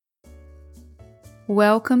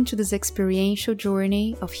Welcome to this experiential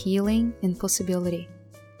journey of healing and possibility.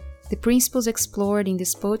 The principles explored in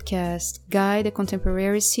this podcast guide a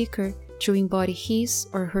contemporary seeker to embody his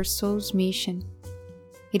or her soul's mission.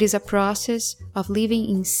 It is a process of living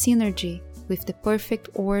in synergy with the perfect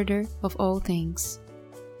order of all things.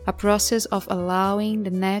 A process of allowing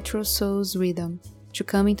the natural soul's rhythm to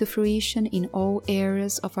come into fruition in all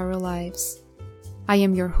areas of our lives. I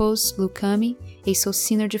am your host, Lu Kami, a soul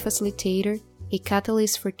synergy facilitator, a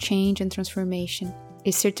catalyst for change and transformation,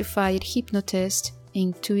 a certified hypnotist,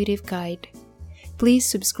 and intuitive guide. Please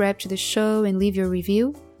subscribe to the show and leave your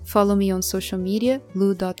review. Follow me on social media,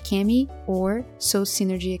 lu.kami or Soul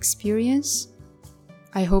Synergy Experience.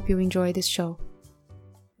 I hope you enjoy this show.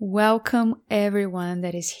 Welcome everyone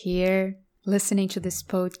that is here listening to this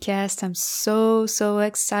podcast. I'm so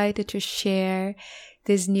excited to share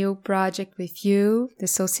this new project with you, the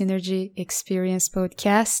Soul Synergy Experience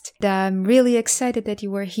podcast. I'm really excited that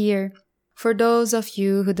you are here. For those of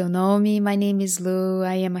you who don't know me, my name is Lu.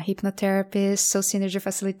 I am a hypnotherapist, Soul Synergy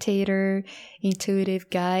facilitator, intuitive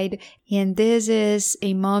guide, and this is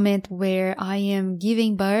a moment where I am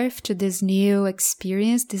giving birth to this new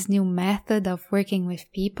experience, this new method of working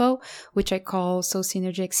with people, which I call Soul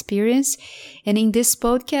Synergy Experience. And in this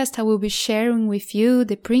podcast, I will be sharing with you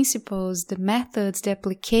the principles, the methods, the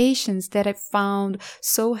applications that I found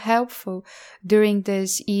so helpful during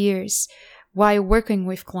these years while working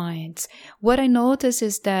with clients. What I noticed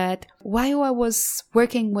is that while I was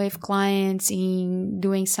working with clients in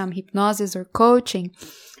doing some hypnosis or coaching,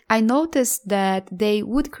 I noticed that they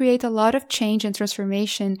would create a lot of change and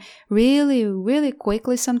transformation really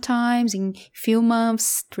quickly sometimes in few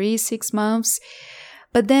months, 3-6 months.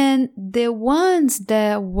 But then the ones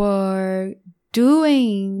that were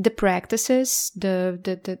doing the practices, the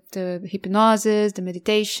hypnosis, the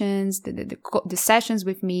meditations, the sessions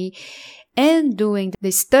with me, and doing the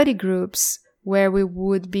study groups where we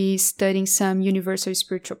would be studying some universal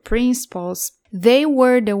spiritual principles, they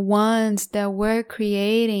were the ones that were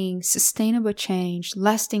creating sustainable change,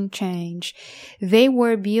 lasting change. They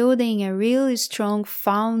were building a really strong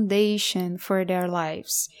foundation for their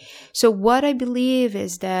lives. So what I believe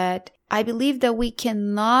is that we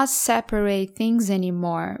cannot separate things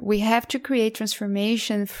anymore. We have to create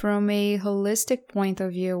transformation from a holistic point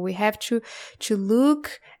of view. We have to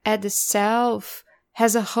look at the self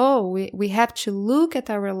as a whole. We have to look at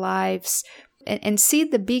our lives and see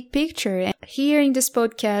the big picture. And here in this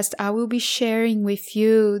podcast, I will be sharing with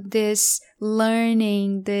you this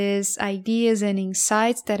learning, these ideas and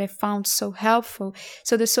insights that I found so helpful.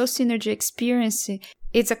 So the Soul Synergy Experience,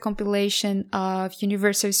 it's a compilation of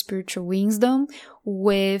universal spiritual wisdom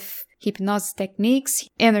with hypnosis techniques,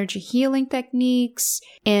 energy healing techniques,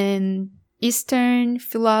 and Eastern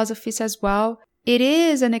philosophies as well. It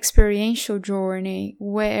is an experiential journey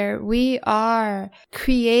where we are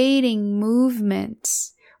creating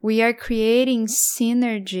movements. We are creating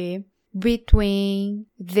synergy between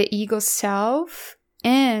the ego self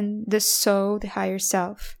and the soul, the higher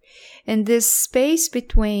self. And this space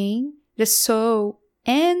between the soul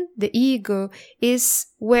and the ego is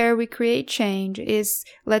where we create change, is,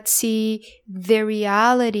 let's see, the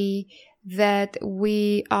reality that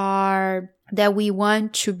we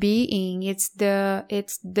want to be in. It's the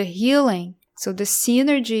healing. So the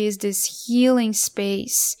synergy is this healing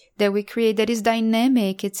space that we create that is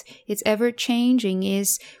dynamic. It's ever changing,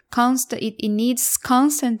 is constant. It needs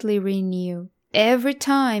constantly renew. Every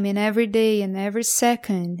time and every day and every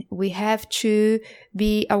second, we have to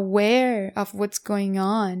be aware of what's going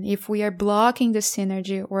on. If we are blocking the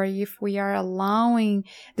synergy or if we are allowing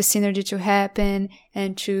the synergy to happen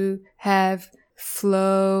and to have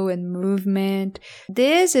flow and movement.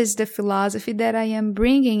 This is the philosophy that I am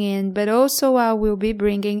bringing in, but also I will be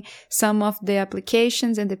bringing some of the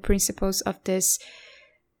applications and the principles of this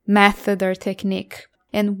method or technique.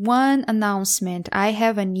 And one announcement, I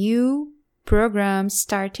have a new program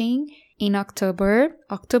starting in October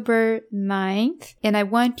 9th, and I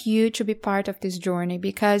want you to be part of this journey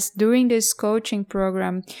because during this coaching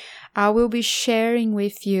program, I will be sharing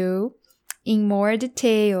with you in more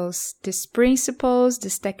details these principles,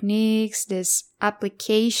 these techniques, these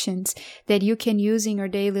applications that you can use in your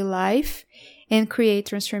daily life and create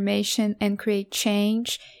transformation and create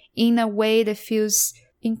change in a way that feels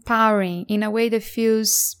empowering, in a way that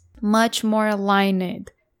feels much more aligned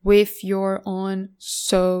with your own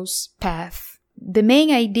soul's path. The main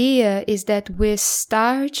idea is that we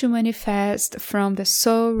start to manifest from the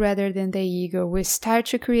soul rather than the ego. We start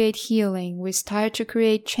to create healing. We start to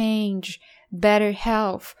create change, better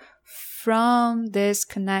health from this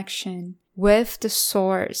connection with the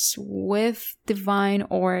source, with divine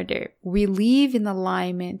order. We live in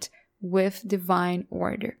alignment with divine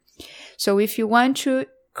order. So if you want to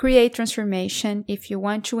create transformation, if you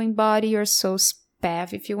want to embody your soul's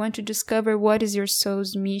path, if you want to discover what is your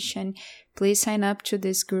soul's mission, please sign up to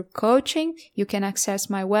this group coaching. You can access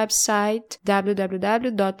my website,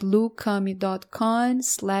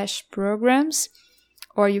 www.lucami.com/programs,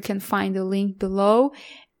 or you can find the link below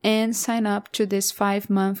and sign up to this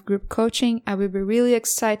 5-month group coaching. I will be really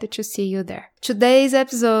excited to see you there. Today's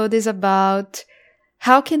episode is about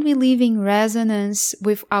how can we live in resonance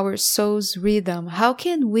with our soul's rhythm? How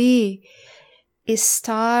can we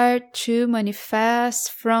start to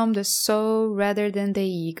manifest from the soul rather than the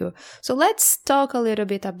ego? So let's talk a little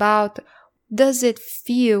bit about, does it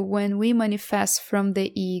feel when we manifest from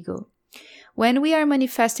the ego? When we are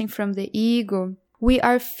manifesting from the ego, we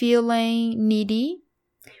are feeling needy.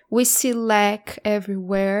 We see lack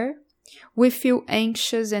everywhere. We feel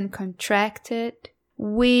anxious and contracted.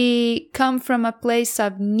 We come from a place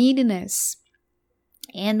of neediness,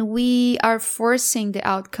 and we are forcing the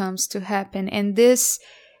outcomes to happen. And this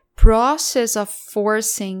process of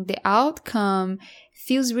forcing the outcome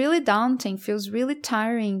feels really daunting, feels really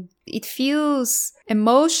tiring. It feels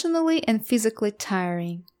emotionally and physically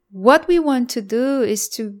tiring. What we want to do is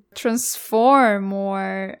to transform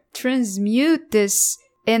or transmute this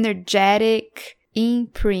energetic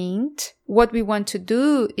imprint. What we want to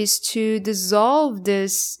do is to dissolve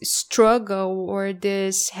this struggle or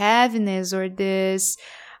this heaviness or this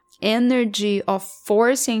energy of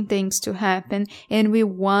forcing things to happen, and we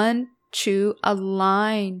want to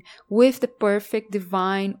align with the perfect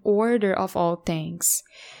divine order of all things.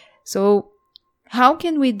 So how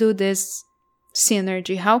can we do this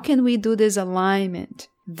synergy? How can we do this alignment?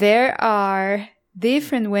 There are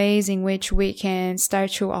different ways in which we can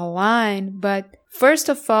start to align, but first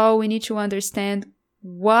of all, we need to understand,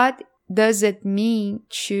 what does it mean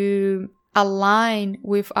to align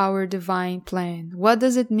with our divine plan? What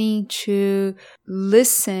does it mean to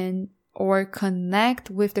listen or connect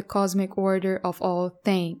with the cosmic order of all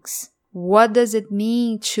things? What does it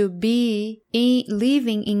mean to be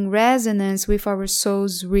living in resonance with our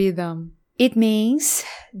soul's rhythm? It means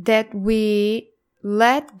that we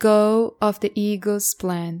let go of the ego's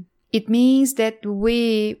plan. It means that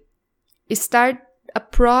we start a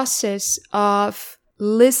process of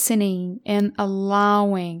listening and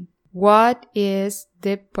allowing what is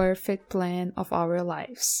the perfect plan of our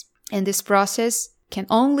lives. And this process can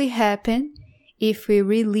only happen if we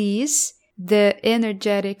release the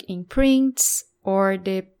energetic imprints or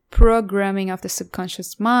the programming of the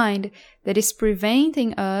subconscious mind that is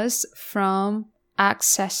preventing us from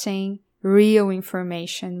accessing real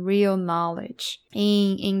information, real knowledge.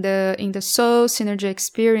 In the Soul Synergy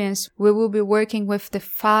experience, we will be working with the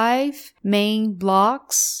 5 main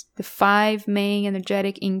blocks, the 5 main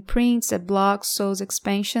energetic imprints that block soul's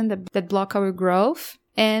expansion, that block our growth,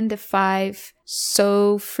 and the 5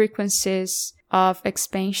 soul frequencies of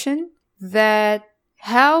expansion that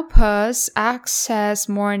help us access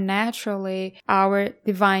more naturally our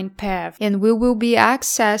divine path. And we will be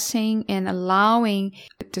accessing and allowing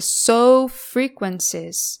the soul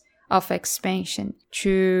frequencies of expansion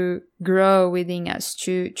to grow within us,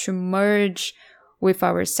 to merge with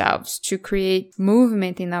ourselves, to create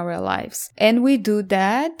movement in our lives. And we do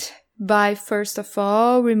that by, first of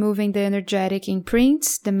all, removing the energetic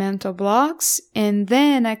imprints, the mental blocks, and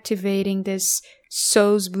then activating this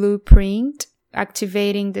soul's blueprint,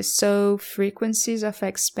 activating the soul frequencies of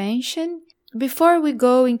expansion. Before we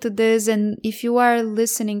go into this, and if you are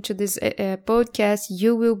listening to this podcast,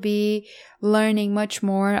 you will be learning much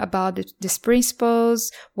more about these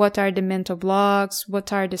principles, what are the mental blocks,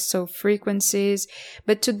 what are the soul frequencies.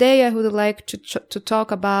 But today I would like to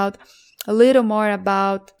talk about a little more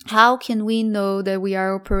about how can we know that we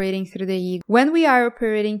are operating through the ego. When we are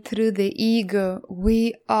operating through the ego,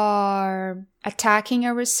 we are attacking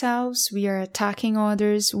ourselves, we are attacking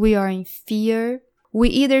others, we are in fear. We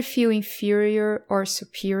either feel inferior or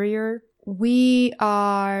superior. We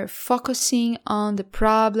are focusing on the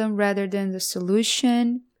problem rather than the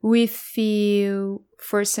solution. We feel,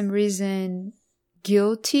 for some reason,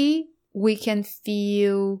 guilty. We can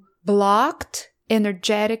feel blocked,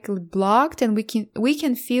 energetically blocked, and we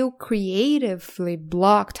can feel creatively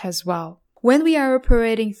blocked as well. When we are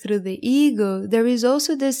operating through the ego, there is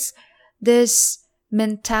also this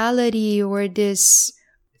mentality or this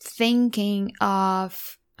thinking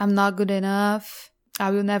of, I'm not good enough, I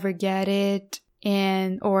will never get it,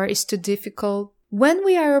 or it's too difficult. When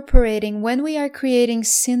we are operating, when we are creating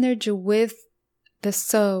synergy with the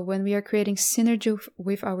soul, when we are creating synergy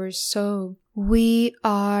with our soul, we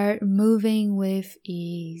are moving with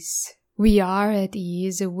ease. We are at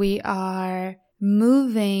ease. We are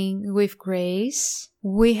moving with grace.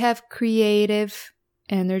 We have creative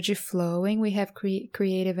energy flowing. We have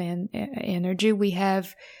creative energy. We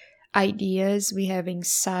have ideas. We have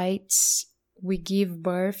insights. We give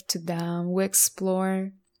birth to them. We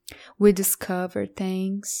explore. We discover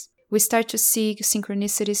things. We start to see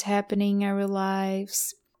synchronicities happening in our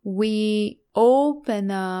lives. We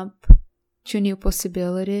open up to new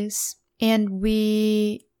possibilities. And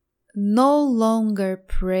we no longer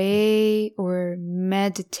pray or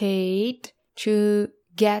meditate to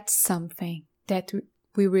get something that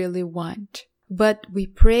we really want. But we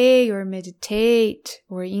pray or meditate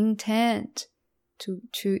or intend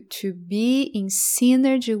to be in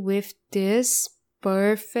synergy with this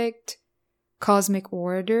perfect cosmic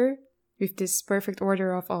order, with this perfect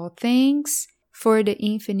order of all things, for the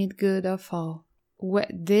infinite good of all.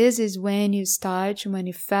 This is when you start to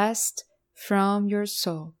manifest from your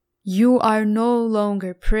soul. You are no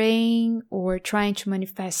longer praying or trying to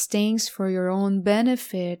manifest things for your own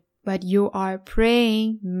benefit, but you are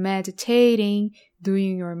praying, meditating,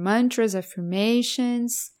 doing your mantras,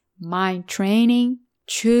 affirmations, mind training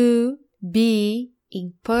to be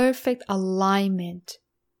in perfect alignment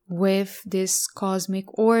with this cosmic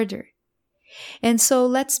order. And so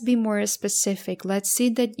let's be more specific. Let's see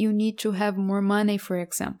that you need to have more money, for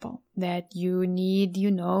example, that you need,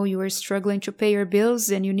 you are struggling to pay your bills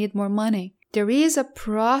and you need more money. There is a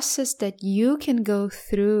process that you can go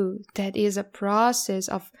through that is a process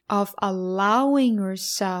of allowing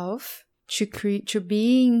yourself to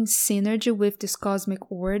be in synergy with this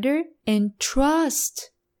cosmic order and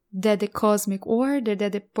trust that the cosmic order,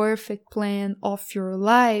 that the perfect plan of your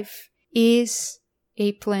life is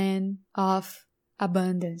a plan of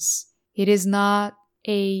abundance. It is not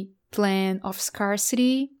a plan of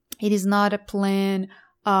scarcity. It is not a plan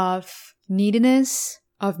of neediness,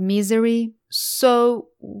 of misery. So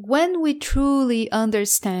when we truly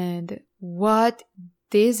understand what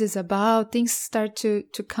this is about, things start to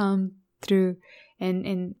come through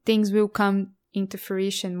and things will come into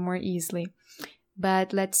fruition more easily.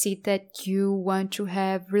 But let's see that you want to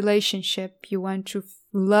have relationship. You want to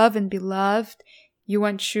love and be loved. You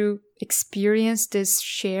want to experience this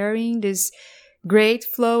sharing, this great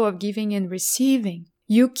flow of giving and receiving.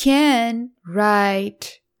 You can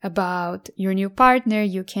write about your new partner.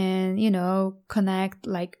 You can, connect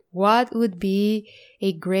like what would be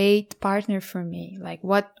a great partner for me? Like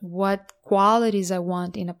what qualities I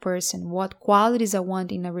want in a person, what qualities I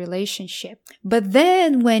want in a relationship. But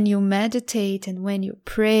then when you meditate and when you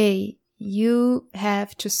pray, you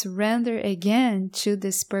have to surrender again to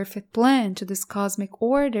this perfect plan, to this cosmic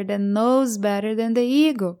order that knows better than the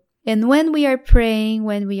ego. And when we are praying,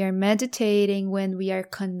 when we are meditating, when we are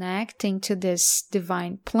connecting to this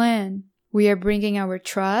divine plan, we are bringing our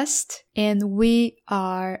trust, and we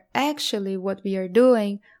are actually what we are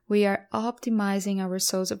doing, we are optimizing our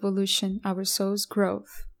soul's evolution, our soul's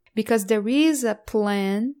growth. Because there is a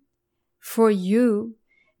plan for you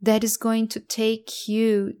that is going to take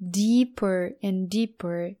you deeper and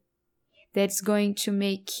deeper, that's going to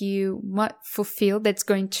make you fulfilled, that's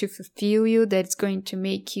going to fulfill you, that's going to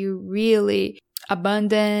make you really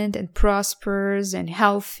abundant and prosperous and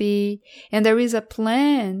healthy. And there is a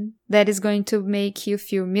plan that is going to make you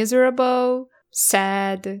feel miserable,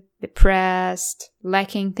 sad, depressed,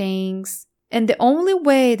 lacking things. And the only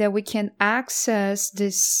way that we can access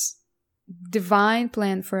this divine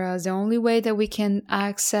plan for us, the only way that we can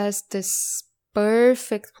access this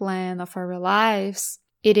perfect plan of our lives,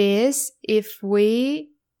 it is if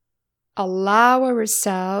we allow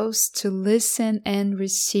ourselves to listen and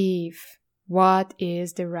receive what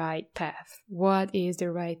is the right path, what is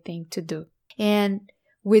the right thing to do. And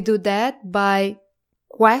we do that by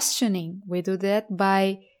questioning, we do that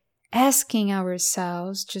by asking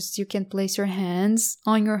ourselves, just you can place your hands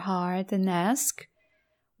on your heart and ask,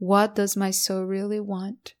 what does my soul really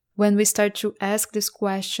want? When we start to ask this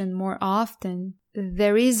question more often,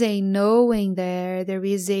 there is a knowing there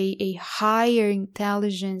is a higher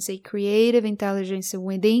intelligence, a creative intelligence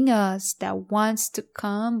within us that wants to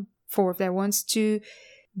come forth, that wants to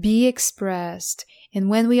be expressed. And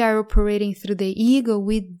when we are operating through the ego,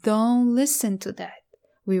 we don't listen to that.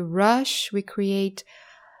 We rush, we create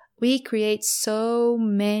so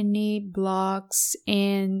many blocks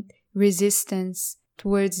and resistance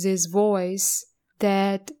towards this voice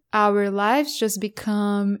that our lives just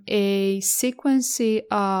become a sequence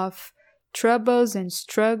of troubles and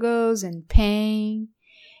struggles and pain,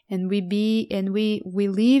 and we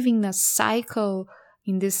live in a cycle,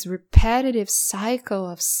 in this repetitive cycle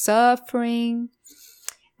of suffering,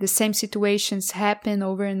 the same situations happen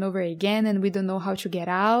over and over again and we don't know how to get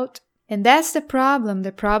out. And that's the problem.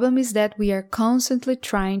 The problem is that we are constantly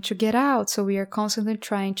trying to get out. So we are constantly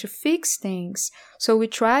trying to fix things. So we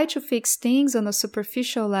try to fix things on a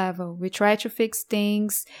superficial level. We try to fix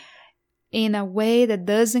things in a way that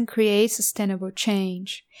doesn't create sustainable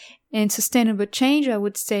change. And sustainable change, I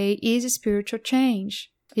would say, is spiritual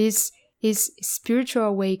change, is spiritual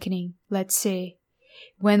awakening, let's say.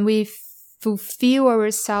 When we fulfill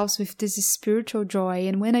ourselves with this spiritual joy.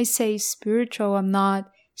 And when I say spiritual, I'm not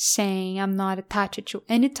saying I'm not attached to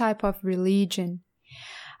any type of religion.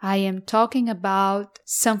 I am talking about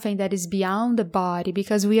something that is beyond the body,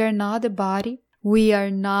 because we are not the body. We are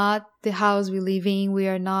not the house we live in. We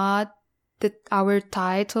are not our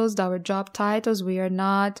titles, our job titles. We are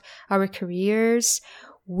not our careers.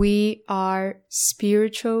 We are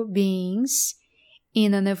spiritual beings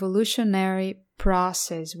in an evolutionary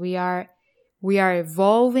process. We are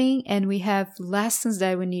evolving, and we have lessons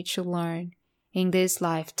that we need to learn in this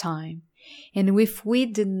lifetime. And if we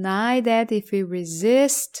deny that, if we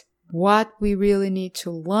resist what we really need to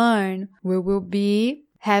learn, we will be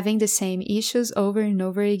having the same issues over and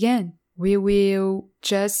over again. We will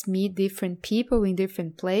just meet different people in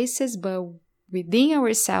different places, but within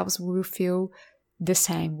ourselves, we will feel the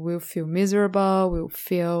same. We'll feel miserable. We'll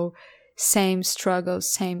feel same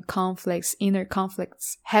struggles, same conflicts, inner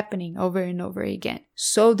conflicts happening over and over again.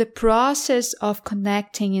 So the process of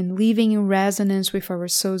connecting and living in resonance with our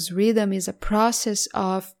soul's rhythm is a process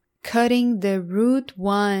of cutting the root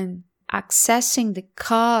one, accessing the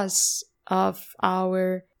cause of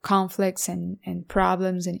our conflicts and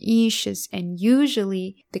problems and issues. And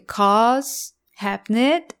usually the cause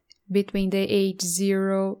happened between the age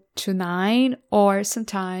 0 to 9, or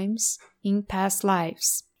sometimes in past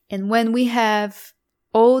lives. And when we have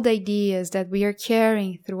old ideas that we are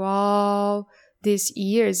carrying through all these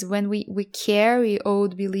years, when we carry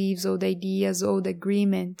old beliefs, old ideas, old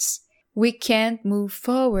agreements, we can't move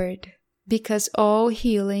forward, because all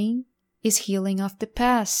healing is healing of the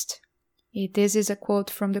past. This is a quote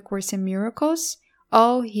from the Course in Miracles.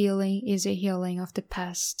 All healing is a healing of the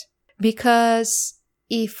past. Because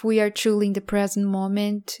if we are truly in the present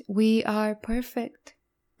moment, we are perfect.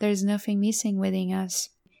 There's nothing missing within us.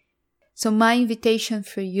 So my invitation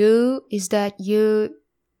for you is that you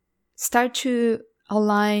start to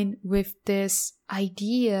align with this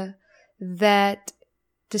idea that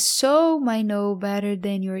the soul might know better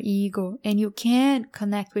than your ego, and you can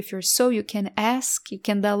connect with your soul. You can ask, you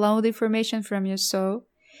can download information from your soul,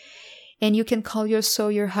 and you can call your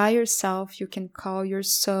soul your higher self. You can call your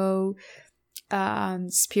soul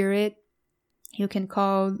spirit. You can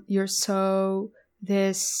call your soul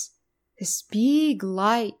this big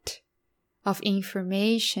light of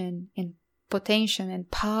information and potential and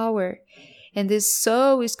power. And this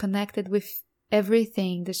soul is connected with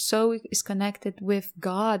everything. The soul is connected with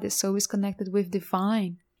God. The soul is connected with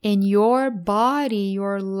divine. And your body,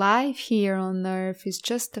 your life here on earth is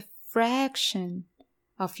just a fraction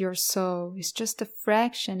of your soul. It's just a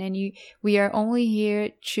fraction. And we are only here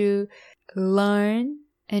to learn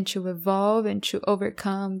and to evolve and to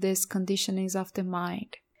overcome these conditionings of the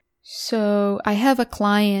mind. So I have a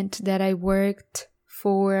client that I worked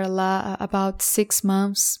for about 6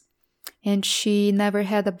 months, and she never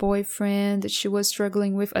had a boyfriend. She was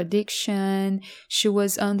struggling with addiction. She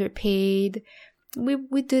was underpaid.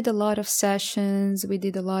 We did a lot of sessions. We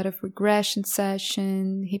did a lot of regression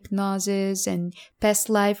session, hypnosis, and past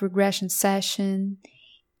life regression session.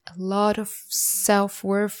 A lot of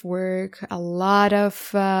self-worth work, a lot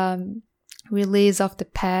of release of the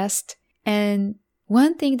past. And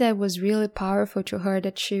one thing that was really powerful to her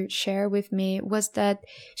that she shared with me was that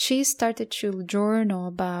she started to journal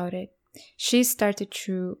about it. She started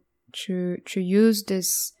to use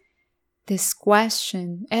this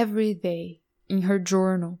question every day in her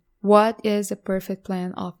journal. What is the perfect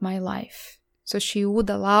plan of my life? So she would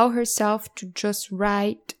allow herself to just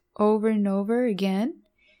write over and over again.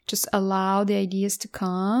 Just allow the ideas to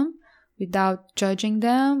come without judging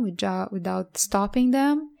them, without stopping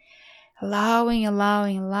them. Allowing.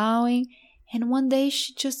 And one day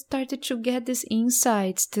she just started to get these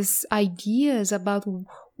insights, these ideas about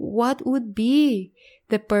what would be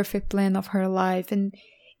the perfect plan of her life. And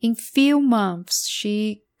in few months,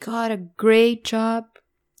 she got a great job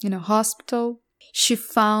in a hospital. She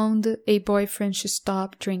found a boyfriend. She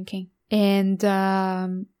stopped drinking. And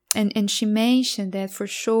she mentioned that for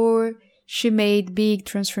sure she made big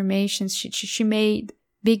transformations. She made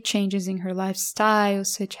big changes in her lifestyle,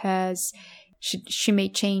 such as she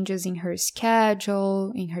made changes in her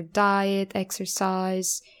schedule, in her diet,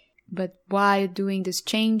 exercise. But while doing these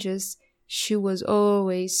changes, she was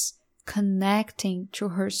always connecting to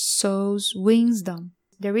her soul's wisdom.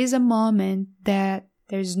 There is a moment that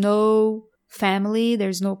there's no family,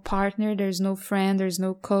 there's no partner, there's no friend, there's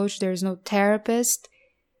no coach, there's no therapist.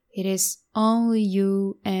 It is only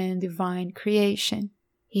you and divine creation.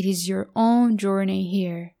 It is your own journey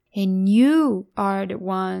here. And you are the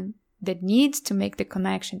one that needs to make the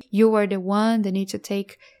connection. You are the one that needs to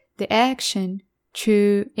take the action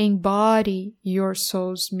to embody your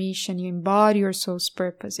soul's mission, you embody your soul's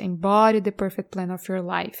purpose, embody the perfect plan of your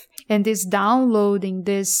life. And this downloading,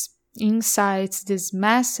 these insights, this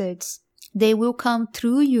message, they will come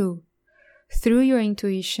through you, through your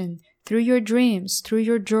intuition, through your dreams, through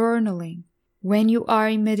your journaling, when you are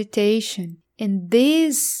in meditation. And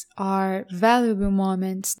these are valuable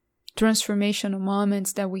moments, transformational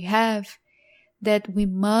moments that we have that we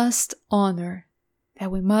must honor.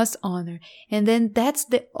 And then that's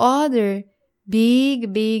the other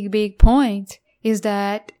big point, is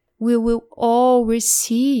that we will all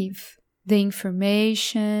receive the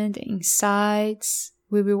information, the insights.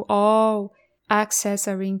 We will all access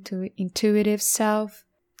our intuitive self.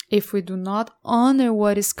 If we do not honor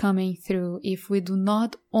what is coming through, if we do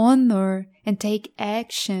not honor and take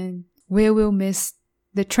action, we will miss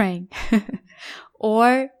the train.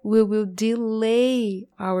 Or we will delay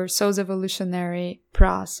our soul's evolutionary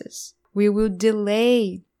process. We will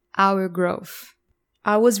delay our growth.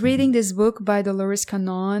 I was reading this book by Dolores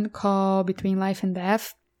Cannon called Between Life and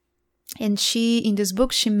Death. And in this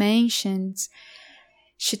book, she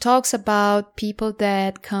talks about people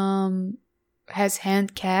that come as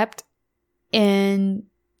handicapped. And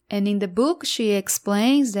in the book, she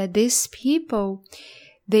explains that these people,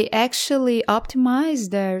 they actually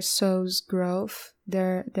optimize their soul's growth,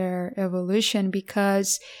 their evolution,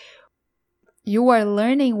 because you are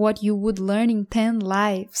learning what you would learn in 10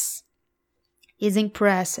 lives. Is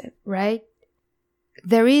impressive, right?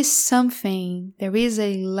 There is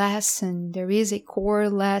a lesson, there is a core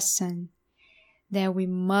lesson that we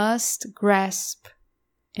must grasp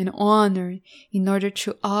and honor in order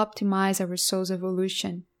to optimize our soul's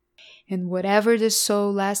evolution. And whatever the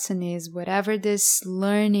soul lesson is, whatever this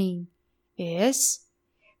learning is,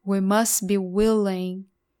 we must be willing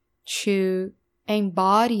to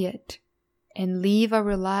embody it and live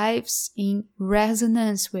our lives in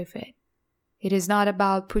resonance with it. It is not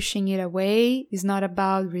about pushing it away. It's not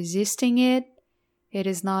about resisting it. It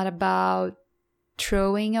is not about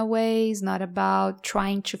throwing away. It's not about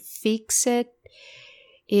trying to fix it.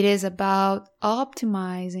 It is about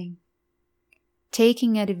optimizing,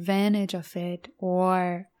 taking advantage of it,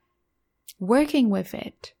 or working with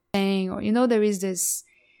it. There is this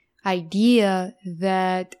idea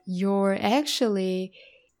that your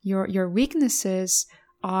weaknesses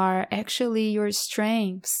are actually your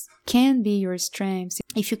strengths, can be your strengths.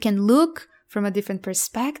 If you can look from a different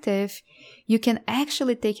perspective, you can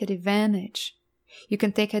actually take advantage. You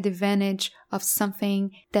can take advantage of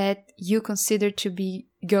something that you consider to be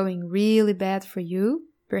going really bad for you.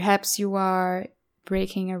 Perhaps you are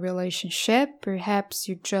breaking a relationship. Perhaps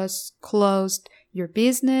you just closed your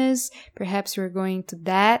business. Perhaps you're going to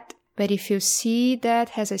debt. But if you see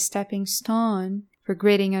that as a stepping stone for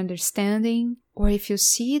greater understanding, or if you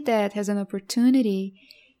see that as an opportunity,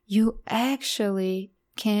 you actually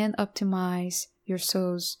can optimize your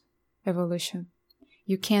soul's evolution.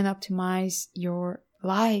 You can optimize your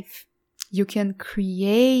life. You can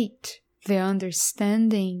create the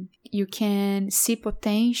understanding. You can see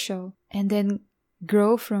potential and then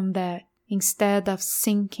grow from that, instead of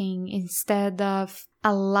sinking, instead of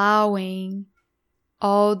allowing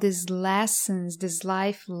all these lessons, these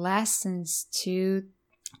life lessons to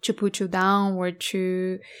put you down, or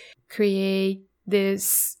to create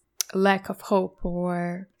this lack of hope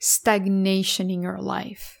or stagnation in your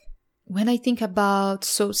life. When I think about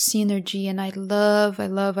soul synergy, and I love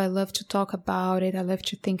to talk about it, I love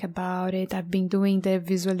to think about it. I've been doing the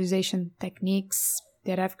visualization techniques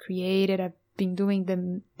that I've created. I've been doing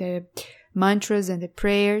the mantras and the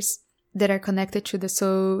prayers that are connected to the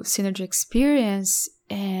soul synergy experience.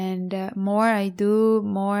 And more I do,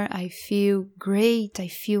 more I feel great. I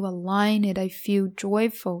feel aligned. I feel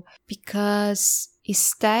joyful, because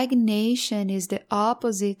stagnation is the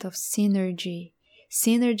opposite of synergy.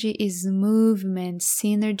 Synergy is movement.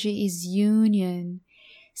 Synergy is union.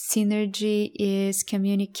 Synergy is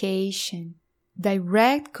communication.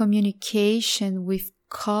 Direct communication with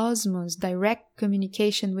cosmos, direct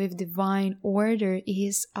communication with divine order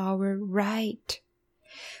is our right.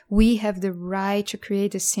 We have the right to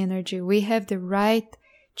create a synergy. We have the right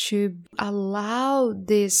to allow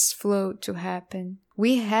this flow to happen.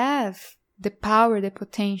 We have the power, the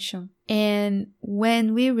potential. And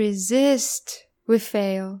when we resist, we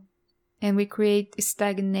fail and we create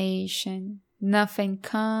stagnation. Nothing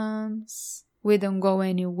comes. We don't go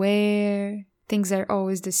anywhere. Things are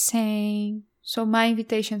always the same. So my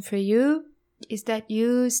invitation for you is that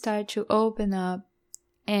you start to open up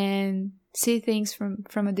and see things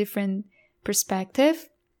from a different perspective.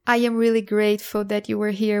 I am really grateful that you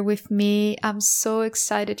were here with me. I'm so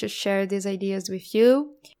excited to share these ideas with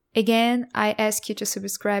you. Again, I ask you to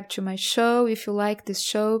subscribe to my show. If you like this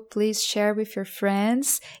show, please share with your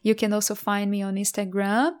friends. You can also find me on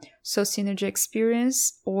Instagram, Soul Synergy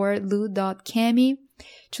Experience, or lu.cami.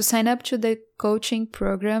 To sign up to the coaching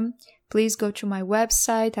program, please go to my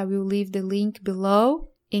website. I will leave the link below.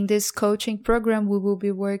 In this coaching program, we will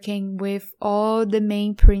be working with all the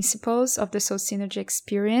main principles of the Soul Synergy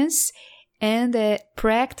Experience and the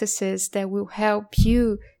practices that will help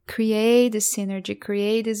you create this synergy,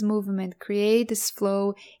 create this movement, create this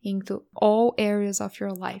flow into all areas of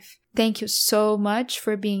your life. Thank you so much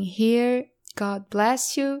for being here. God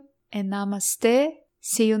bless you and namaste.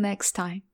 See you next time.